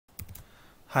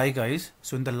Hi guys,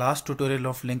 so in the last tutorial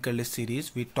of linked list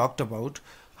series we talked about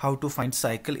how to find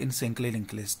cycle in singly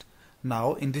linked list.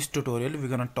 Now in this tutorial we're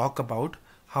gonna talk about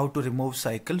how to remove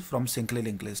cycle from singly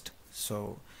linked list.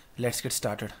 So let's get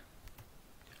started.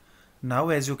 Now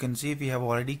as you can see we have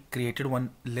already created one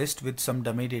list with some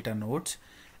dummy data nodes,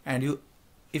 and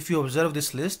if you observe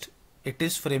this list, it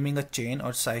is framing a chain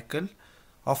or cycle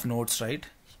of nodes, right,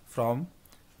 from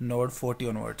node 40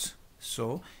 onwards.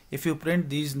 So if you print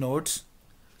these nodes,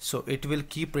 so it will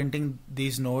keep printing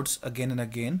these nodes again and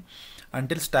again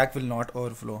until stack will not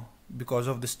overflow because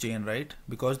of this chain, right?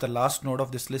 Because the last node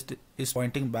of this list is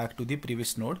pointing back to the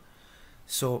previous node.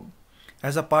 So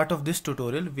as a part of this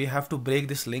tutorial we have to break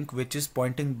this link which is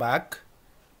pointing back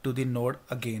to the node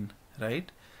again,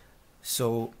 right?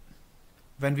 So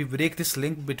when we break this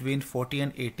link between 40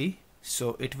 and 80,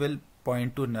 so it will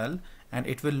point to null and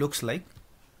it will looks like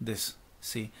this.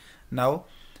 See, now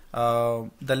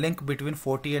the link between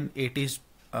 40 and 80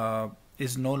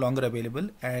 is no longer available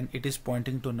and it is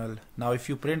pointing to null. Now if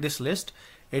you print this list,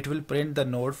 it will print the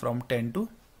node from 10 to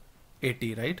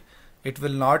 80, right? It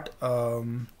will not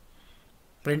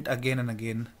print again and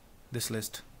again this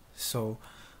list. So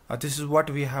this is what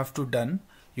we have to done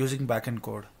using backend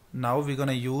code. Now we're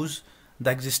gonna use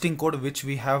the existing code which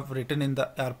we have written in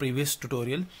our previous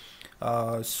tutorial.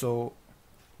 So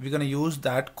we're gonna use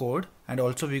that code, and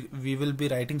also we will be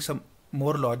writing some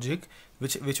more logic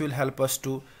which will help us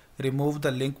to remove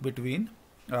the link between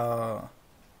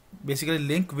basically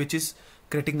link which is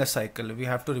creating a cycle. We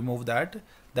have to remove that.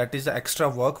 That is the extra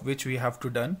work which we have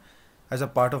to done as a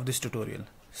part of this tutorial.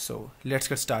 So let's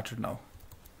get started now.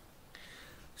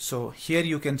 So here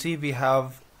you can see we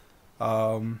have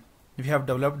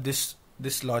developed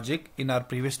this logic in our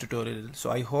previous tutorial.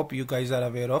 So I hope you guys are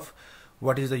aware of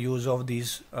what is the use of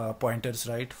these pointers,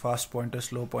 right? Fast pointer,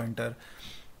 slow pointer.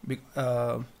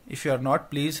 If you are not,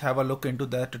 please have a look into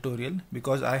that tutorial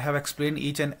because I have explained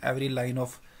each and every line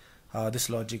of this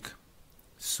logic.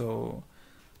 So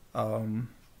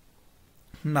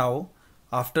now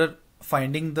after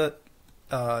finding the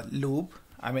loop,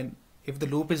 I mean if the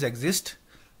loop is exist,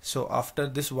 so after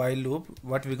this while loop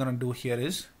what we're gonna do here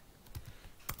is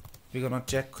we're gonna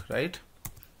check, right,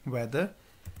 whether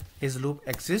is loop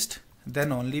exist,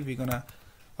 then only we're gonna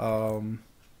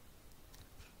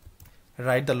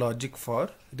write the logic for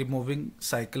removing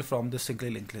cycle from the singly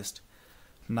linked list.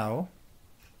 Now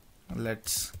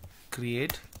let's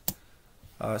create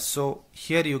so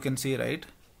here you can see, right,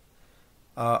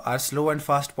 our slow and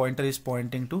fast pointer is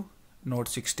pointing to node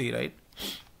 60, right?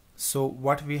 So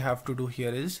what we have to do here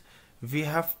is we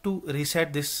have to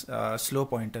reset this slow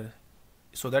pointer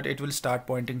so that it will start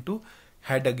pointing to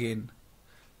head again.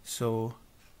 So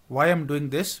why I'm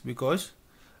doing this, because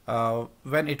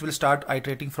when it will start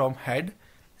iterating from head,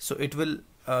 so it will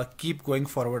keep going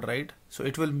forward, right? So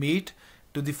it will meet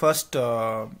to the first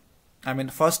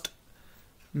first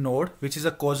node which is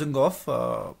a causing of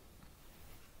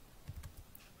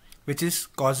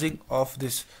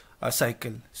this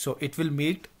cycle. So it will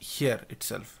meet here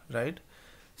itself, right?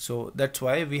 So that's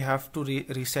why we have to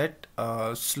reset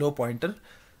slow pointer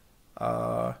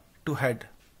to head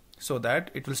so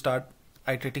that it will start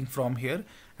iterating from here,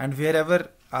 and wherever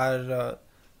our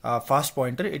fast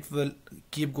pointer, it will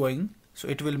keep going. So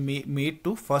it will meet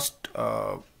to first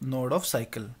node of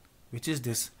cycle, which is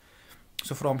this.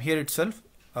 So from here itself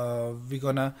we're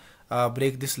gonna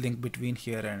break this link between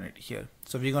here and here.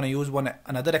 So we're gonna use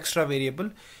another extra variable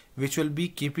which will be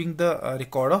keeping the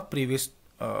record of previous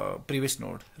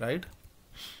node, right?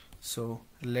 So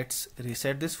let's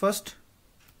reset this first.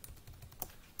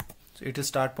 So it will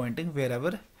start pointing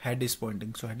wherever head is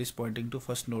pointing. So head is pointing to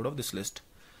first node of this list.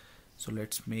 So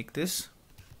let's make this.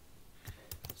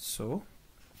 So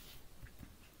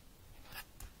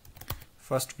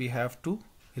first we have to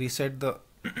reset the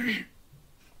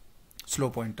slow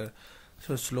pointer.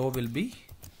 So slow will be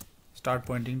start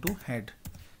pointing to head,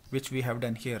 which we have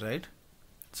done here, right?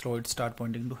 Slow it start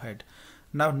pointing to head.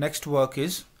 Now next work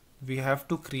is we have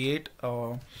to create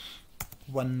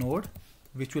one node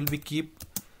which will be keep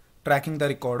tracking the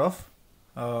record of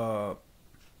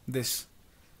this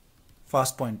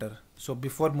fast pointer. So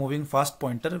before moving fast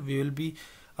pointer, we will be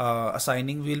we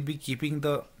will be keeping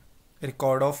the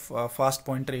record of fast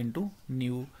pointer into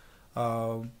new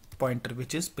pointer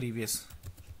which is previous.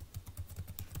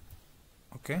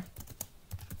 Okay.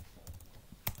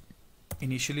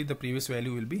 Initially the previous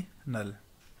value will be null.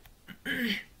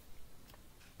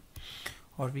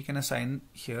 Or we can assign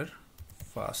here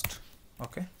fast.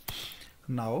 Okay.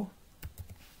 Now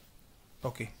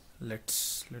okay,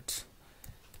 let's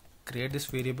create this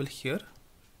variable here.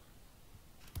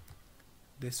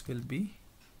 This will be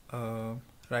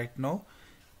right now,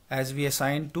 as we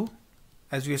assign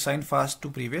fast to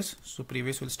previous, so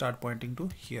previous will start pointing to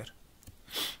here.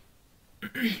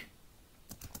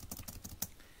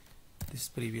 This is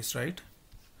previous, right?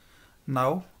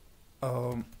 Now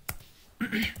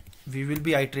we will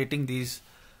be iterating these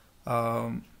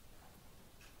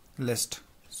list.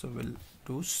 So we'll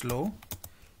do slow.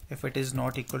 If it is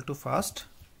not equal to fast,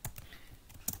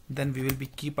 then we will be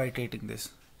keep iterating this.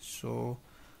 So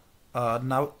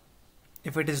now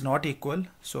if it is not equal,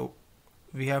 so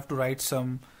we have to write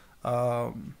some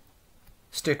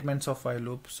statements of while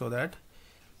loop so that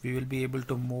we will be able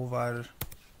to move our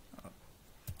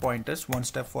pointers one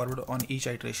step forward on each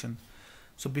iteration.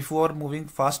 So before moving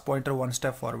fast pointer one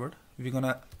step forward, we're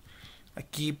gonna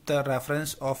keep the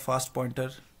reference of fast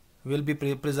pointer. We'll be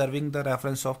preserving the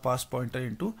reference of past pointer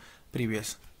into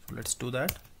previous. So let's do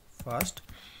that fast.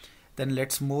 Then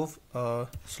let's move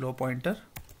slow pointer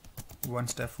one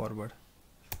step forward.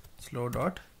 Slow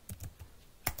dot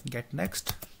get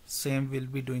next. Same we'll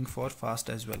be doing for fast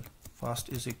as well. Fast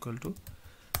is equal to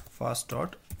fast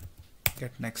dot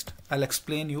get next. I'll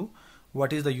explain you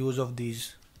what is the use of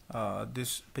these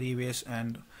this previous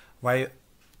and why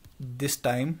this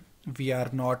time we are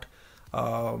not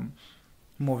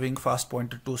moving fast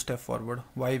pointer two step forward,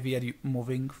 why we are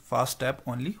moving fast step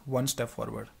only one step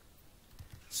forward.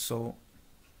 So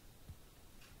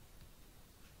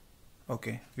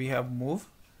okay, we have moved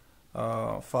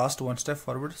fast one step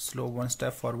forward, slow one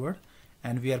step forward,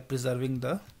 and we are preserving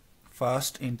the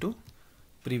fast into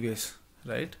previous,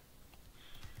 right?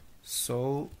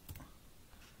 So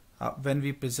when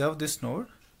we preserve this node,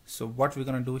 so what we're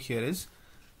gonna do here is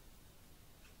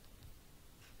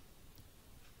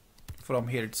from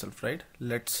here itself, right?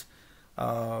 Let's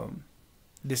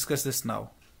discuss this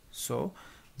now. So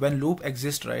when loop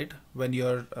exists, right, when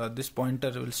your this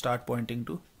pointer will start pointing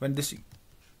to, when this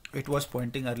it was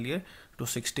pointing earlier to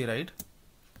 60, right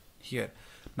here.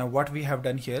 Now what we have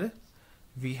done here,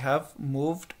 we have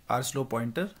moved our slow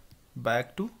pointer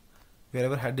back to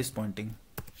wherever head is pointing.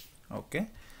 Okay,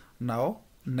 now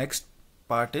next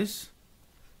part is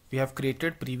we have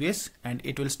created previous and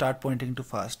it will start pointing to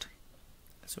fast.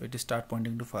 So it is start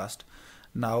pointing to fast.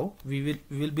 Now we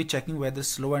will be checking whether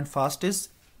slow and fast is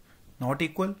not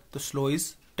equal. The slow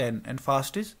is 10 and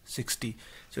fast is 60.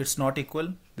 So it's not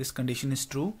equal. This condition is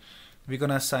true. We're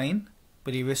gonna assign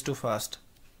previous to fast.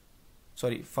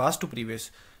 Sorry, fast to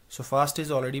previous. So fast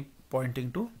is already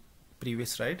pointing to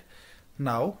previous, right?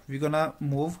 Now we're gonna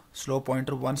move slow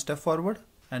pointer one step forward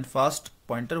and fast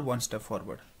pointer one step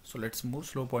forward. So let's move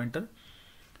slow pointer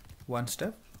one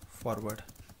step forward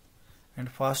and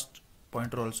fast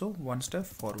pointer also one step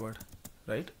forward,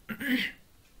 right?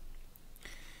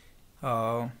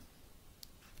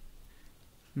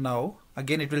 Now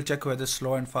again it will check whether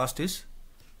slow and fast is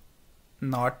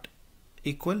not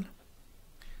equal.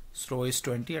 Slow is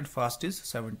 20 and fast is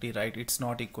 70, right? It's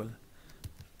not equal.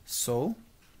 So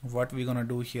what we're gonna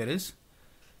do here is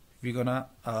we're gonna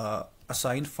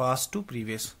assign fast to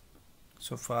previous.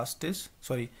 So fast is,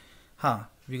 sorry,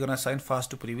 we're gonna assign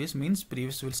fast to previous, means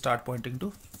previous will start pointing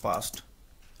to fast,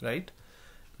 right?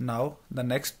 Now the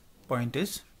next point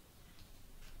is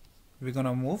we're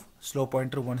gonna move slow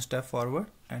pointer one step forward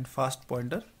and fast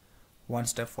pointer one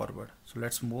step forward. So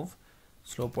let's move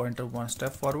slow pointer one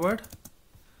step forward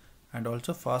and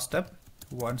also fast step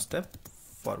one step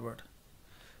forward.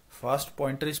 Fast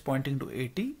pointer is pointing to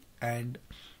 80 and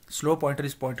slow pointer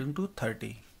is pointing to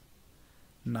 30.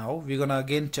 Now we're gonna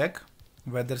again check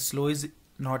whether slow is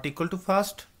not equal to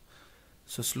fast.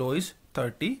 So slow is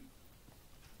 30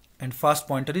 and fast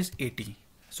pointer is 80.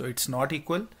 So it's not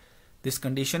equal. This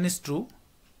condition is true.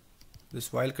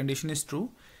 This while condition is true.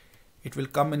 It will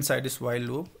come inside this while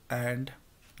loop and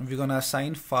we're gonna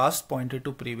assign fast pointer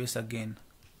to previous again.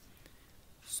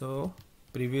 So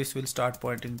previous will start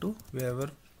pointing to wherever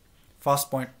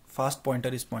fast pointer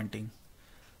is pointing.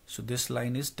 So this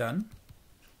line is done.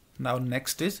 Now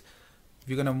next is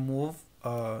we're gonna move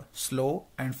slow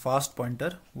and fast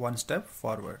pointer one step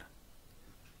forward.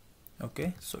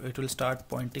 Okay, so it will start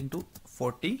pointing to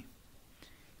 40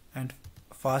 and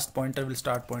fast pointer will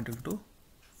start pointing to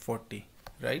 40,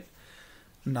 right?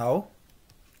 Now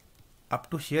up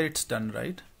to here it's done,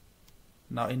 right?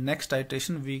 Now in next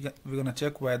iteration we're gonna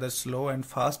check whether slow and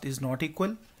fast is not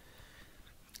equal.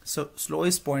 So slow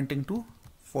is pointing to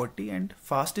 40 and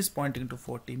fast is pointing to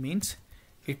 40, means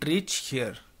it reached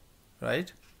here,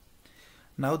 right?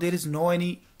 Now there is no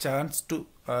any chance to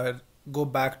go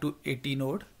back to 80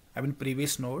 node, I mean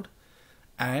previous node,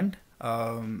 and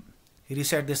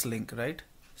reset this link, right?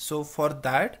 So for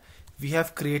that we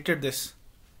have created this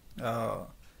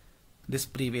this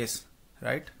previous,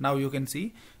 right? Now you can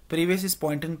see previous is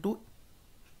pointing to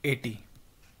 80,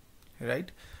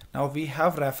 right? Now we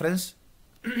have reference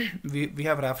we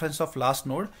have reference of last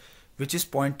node which is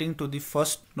pointing to the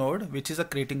first node, which is a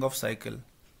creating of cycle.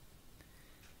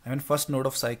 I mean first node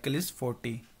of cycle is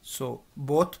 40. So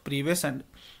both previous and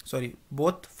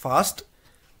both fast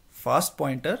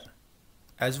pointer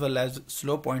as well as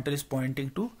slow pointer is pointing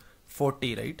to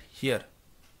 40 right here.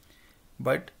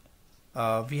 But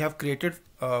we have created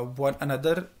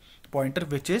another pointer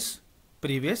which is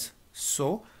previous,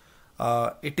 so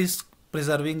it is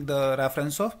preserving the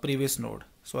reference of previous node.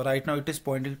 So right now it is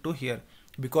pointing to here,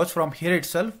 because from here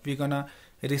itself we're gonna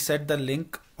reset the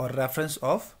link or reference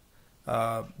of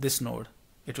this node.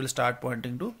 It will start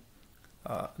pointing to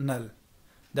null.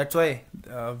 That's why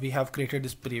we have created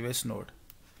this previous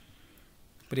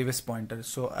pointer.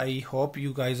 So I hope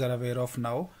you guys are aware of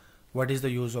now what is the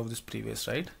use of this previous,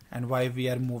 right? And why we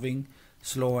are moving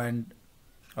slow and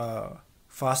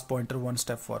fast pointer one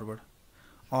step forward.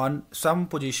 On some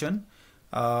position,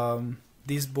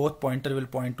 these both pointer will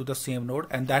point to the same node,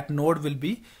 and that node will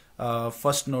be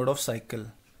first node of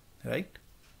cycle, right?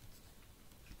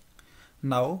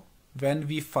 Now when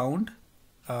we found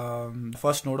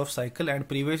first node of cycle and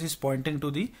previous is pointing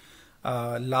to the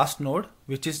last node,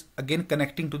 which is again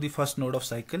connecting to the first node of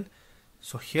cycle.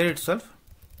 So here itself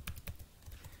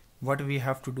what we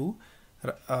have to do,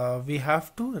 we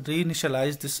have to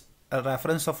reinitialize this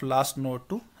reference of last node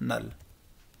to null.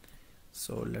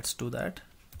 So let's do that.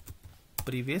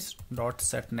 Previous dot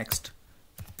set next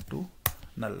to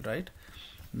null, right?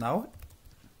 Now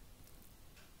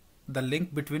the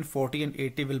link between 40 and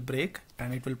 80 will break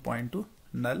and it will point to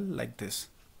null like this.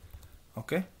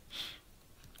 Okay,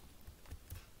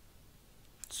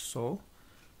 so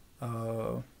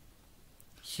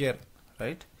here,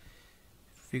 right,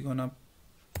 we're gonna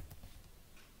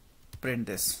print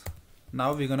this.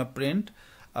 Now we're gonna print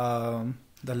the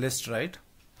list, right?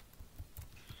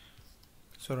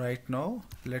 So right now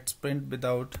let's print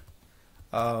without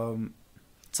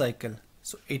cycle.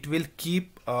 So it will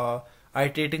keep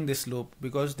iterating this loop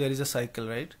because there is a cycle,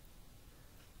 right?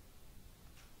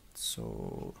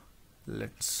 So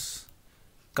let's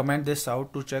comment this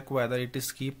out to check whether it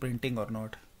is keep printing or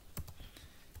not.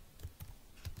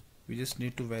 We just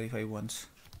need to verify once.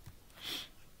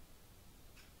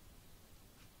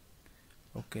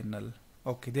 Okay, null.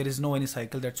 Okay, there is no any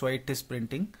cycle, that's why it is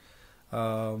printing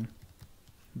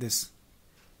this.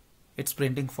 It's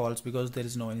printing false because there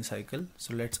is no any cycle.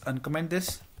 So let's uncomment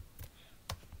this.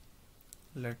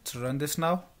 Let's run this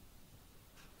now.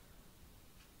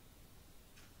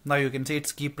 Now you can see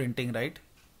it's keep printing, right?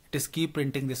 It is keep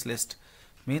printing this list.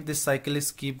 Means this cycle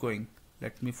is keep going.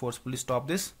 Let me forcefully stop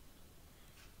this.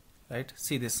 Right?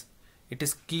 See this. It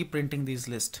is keep printing these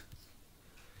list.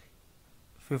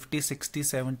 50, 60,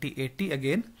 70, 80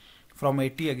 again. From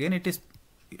 80 again it is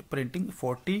printing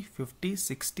 40, 50,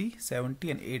 60,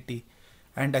 70 and 80.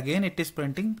 And again it is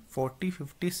printing 40,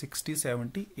 50, 60,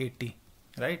 70, 80.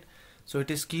 Right? So it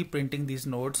is keep printing these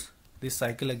nodes, this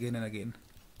cycle again and again.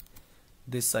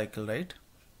 This cycle, right?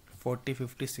 40,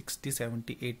 50, 60,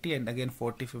 70, 80 and again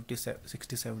 40, 50,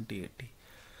 60, 70, 80.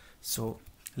 So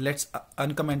let's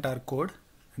uncomment our code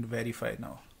and verify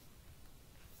now.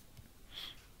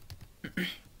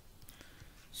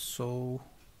 So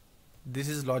this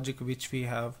is logic which we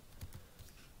have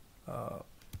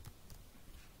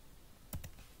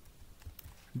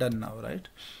done now, right?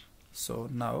 So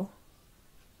now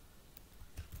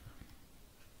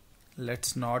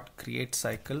let's not create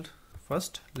cycle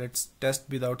first. Let's test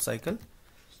without cycle.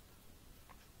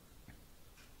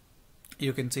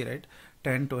 You can see, right?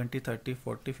 10, 20, 30,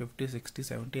 40, 50, 60,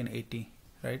 70 and 80,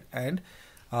 right? And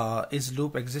is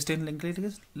loop exist in linked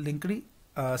list? Syncly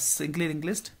linked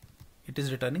list? It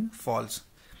is returning false.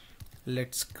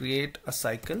 Let's create a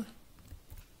cycle.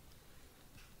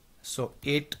 So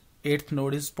 8th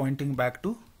node is pointing back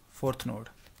to 4th node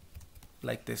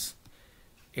like this.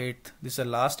 This is the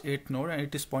last 8th node and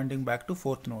it is pointing back to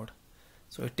 4th node.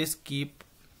 So it is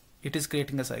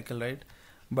creating a cycle, right?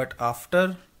 But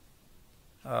after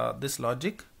this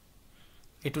logic,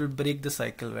 it will break the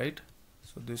cycle, right?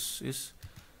 So this is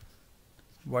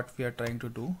what we are trying to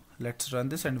do. Let's run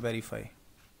this and verify.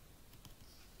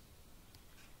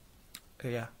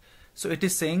 Yeah, so it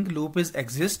is saying loop is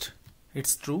exist.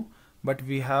 It's true, but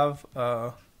we have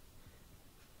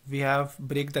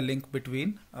break the link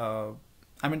between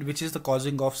which is the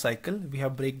causing of cycle. We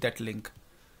have break that link,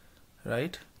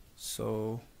 right?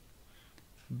 So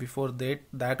before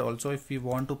that also, if we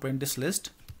want to print this list,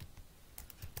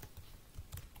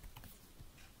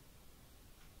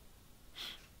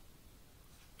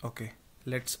 okay,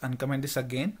 let's uncomment this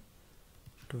again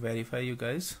to verify you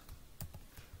guys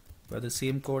whether the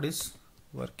same code is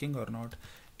working or not.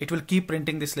 It will keep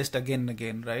printing this list again and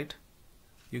again, right?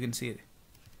 You can see it.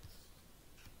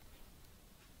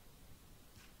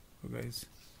 So guys,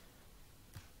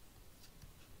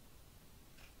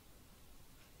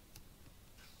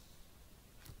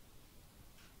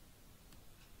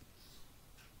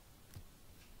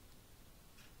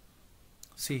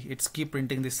 see, it's keep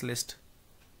printing this list,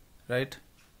 right?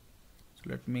 So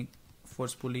let me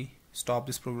forcefully stop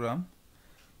this program.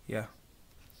 Yeah,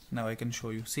 now I can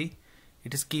show you. See,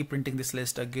 it is keep printing this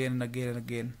list again and again and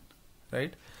again,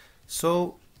 right?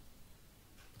 So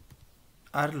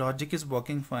our logic is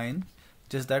working fine,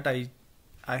 just that I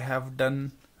have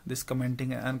done this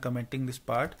commenting and uncommenting this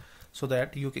part so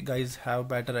that you guys have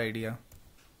better idea.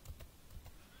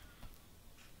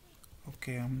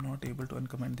 Okay, I'm not able to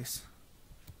uncomment this.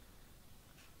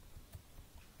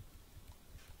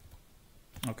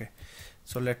 Okay,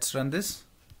 so let's run this.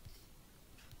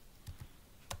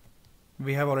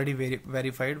 We have already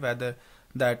verified whether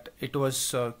that it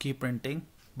was keep printing,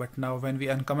 but now when we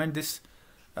uncomment this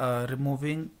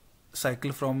removing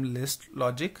cycle from list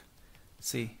logic,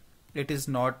 see, it is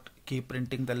not keep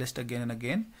printing the list again and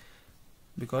again,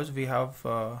 because we have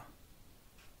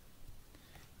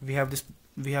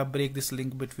break this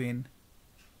link between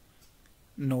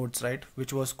nodes, right,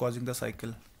 which was causing the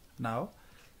cycle. Now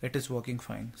it is working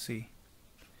fine. See,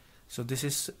 so this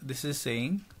is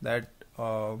saying that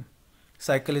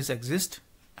cycle is exist,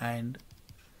 and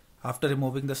after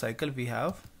removing the cycle we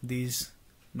have these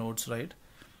nodes, right?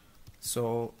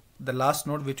 So the last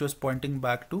node, which was pointing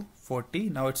back to 40,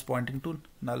 now it's pointing to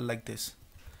null like this.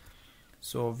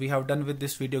 So we have done with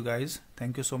this video, guys.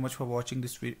 Thank you so much for watching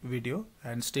this video,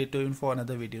 and stay tuned for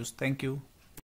another videos. Thank you.